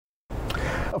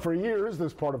For years,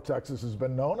 this part of Texas has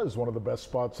been known as one of the best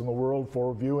spots in the world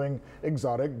for viewing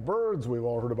exotic birds. We've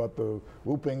all heard about the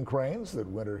whooping cranes that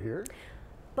winter here.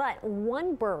 But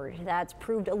one bird that's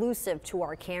proved elusive to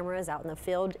our cameras out in the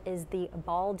field is the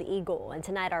bald eagle. And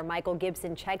tonight, our Michael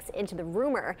Gibson checks into the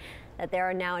rumor that there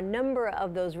are now a number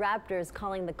of those raptors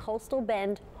calling the coastal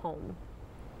bend home.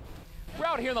 We're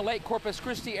out here in the Lake Corpus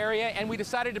Christi area, and we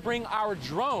decided to bring our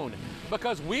drone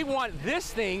because we want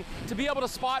this thing to be able to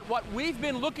spot what we've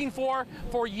been looking for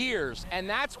years, and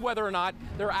that's whether or not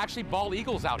there are actually bald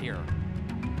eagles out here.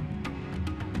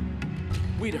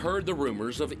 We'd heard the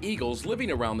rumors of eagles living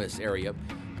around this area,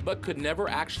 but could never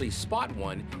actually spot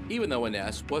one, even though a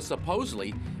nest was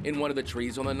supposedly in one of the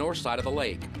trees on the north side of the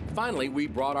lake. Finally, we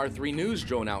brought our 3 News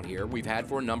drone out here we've had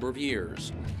for a number of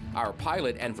years. Our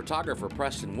pilot and photographer,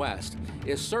 Preston West,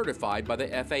 is certified by the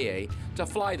FAA to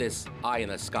fly this eye in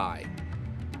the sky.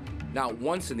 Now,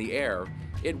 once in the air,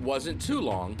 it wasn't too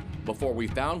long before we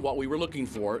found what we were looking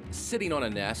for sitting on a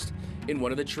nest in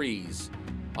one of the trees,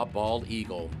 a bald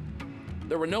eagle.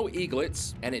 There were no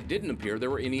eaglets, and it didn't appear there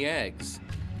were any eggs.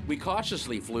 We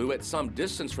cautiously flew at some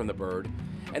distance from the bird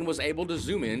and was able to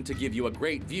zoom in to give you a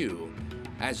great view.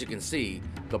 As you can see,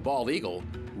 the bald eagle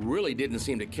really didn't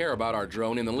seem to care about our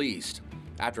drone in the least.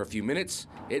 After a few minutes,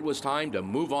 it was time to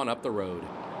move on up the road.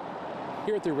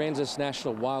 Here at the Aransas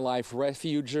National Wildlife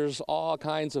Refuge, there's all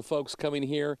kinds of folks coming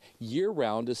here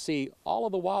year-round to see all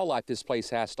of the wildlife this place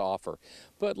has to offer.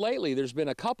 But lately, there's been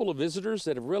a couple of visitors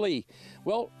that have really,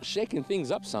 well, shaken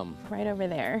things up some. Right over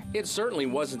there. It certainly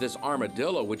wasn't this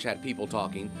armadillo which had people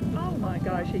talking. Oh my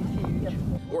gosh, he's huge.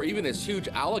 Or even this huge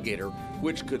alligator,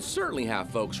 which could certainly have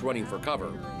folks running for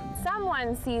cover.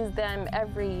 Someone sees them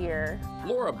every year.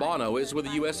 Laura Bono is with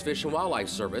the U.S. Fish and Wildlife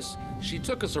Service. She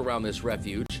took us around this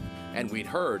refuge, and we'd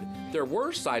heard there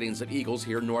were sightings of eagles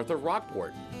here north of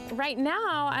Rockport. Right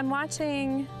now, I'm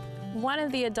watching one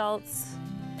of the adults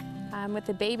with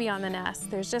the baby on the nest.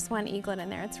 There's just one eaglet in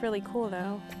there. It's really cool,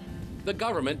 though. The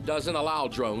government doesn't allow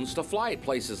drones to fly at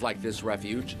places like this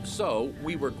refuge, so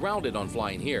we were grounded on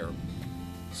flying here.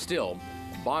 Still,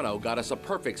 Bono got us a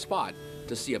perfect spot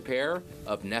to see a pair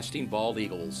of nesting bald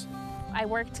eagles. I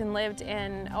worked and lived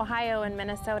in Ohio and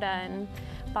Minnesota, and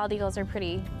bald eagles are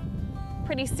pretty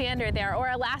standard there, or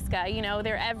Alaska, you know,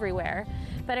 they're everywhere.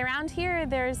 But around here,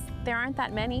 there aren't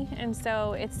that many, and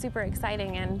so it's super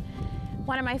exciting. And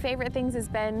one of my favorite things has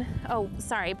been, oh,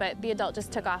 sorry, but the adult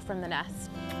just took off from the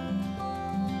nest.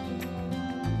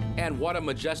 And what a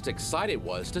majestic sight it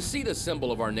was to see the symbol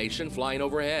of our nation flying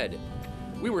overhead.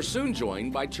 We were soon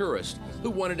joined by tourists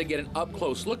who wanted to get an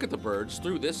up-close look at the birds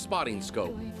through this spotting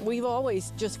scope. We've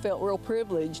always just felt real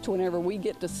privileged whenever we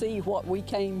get to see what we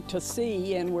came to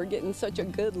see, and we're getting such a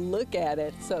good look at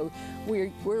it, so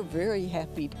we're very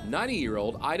happy.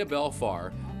 90-year-old Ida Bell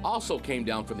Farr also came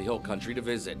down from the hill country to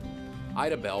visit.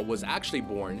 Ida Bell was actually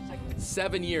born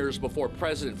 7 years before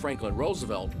President Franklin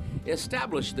Roosevelt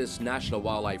established this National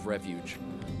Wildlife Refuge,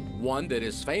 one that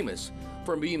is famous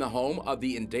for being the home of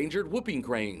the endangered whooping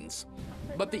cranes.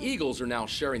 But the eagles are now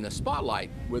sharing the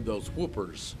spotlight with those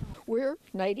whoopers. We're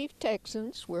native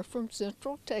Texans. We're from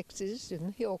central Texas in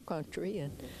the hill country,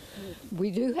 and we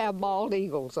do have bald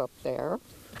eagles up there,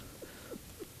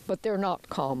 but they're not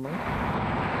common.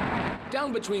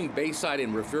 Down between Bayside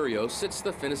and Refugio sits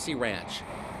the Fennessy Ranch,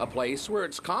 a place where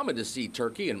it's common to see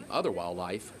turkey and other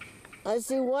wildlife. I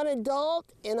see one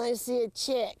adult and I see a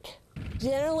chick.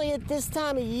 Generally at this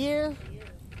time of year,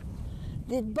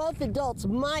 both adults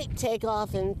might take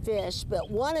off and fish, but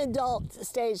one adult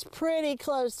stays pretty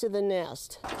close to the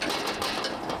nest.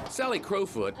 Sally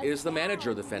Crowfoot is the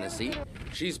manager of the Fennessy.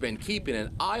 She's been keeping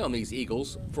an eye on these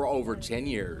eagles for over 10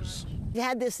 years. We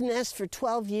had this nest for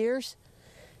 12 years.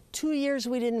 2 years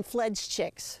we didn't fledge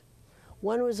chicks.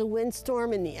 One was a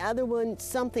windstorm and the other one,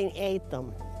 something ate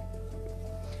them.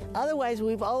 Otherwise,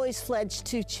 we've always fledged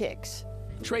 2 chicks.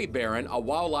 Trey Barron, a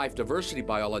wildlife diversity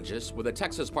biologist with the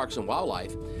Texas Parks and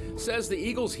Wildlife, says the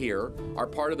eagles here are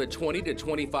part of the 20 to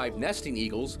 25 nesting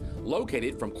eagles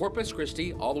located from Corpus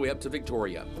Christi all the way up to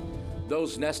Victoria.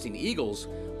 Those nesting eagles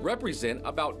represent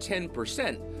about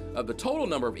 10% of the total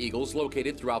number of eagles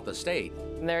located throughout the state.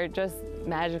 They're just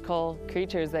magical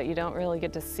creatures that you don't really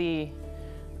get to see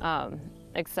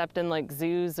except in like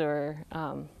zoos or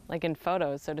like in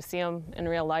photos. So to see them in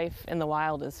real life in the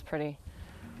wild is pretty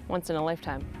once in a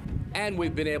lifetime. And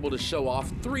we've been able to show off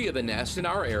 3 of the nests in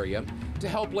our area to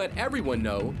help let everyone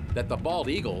know that the bald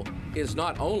eagle is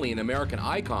not only an American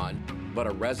icon, but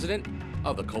a resident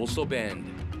of the Coastal Bend.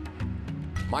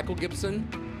 Michael Gibson,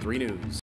 3 News.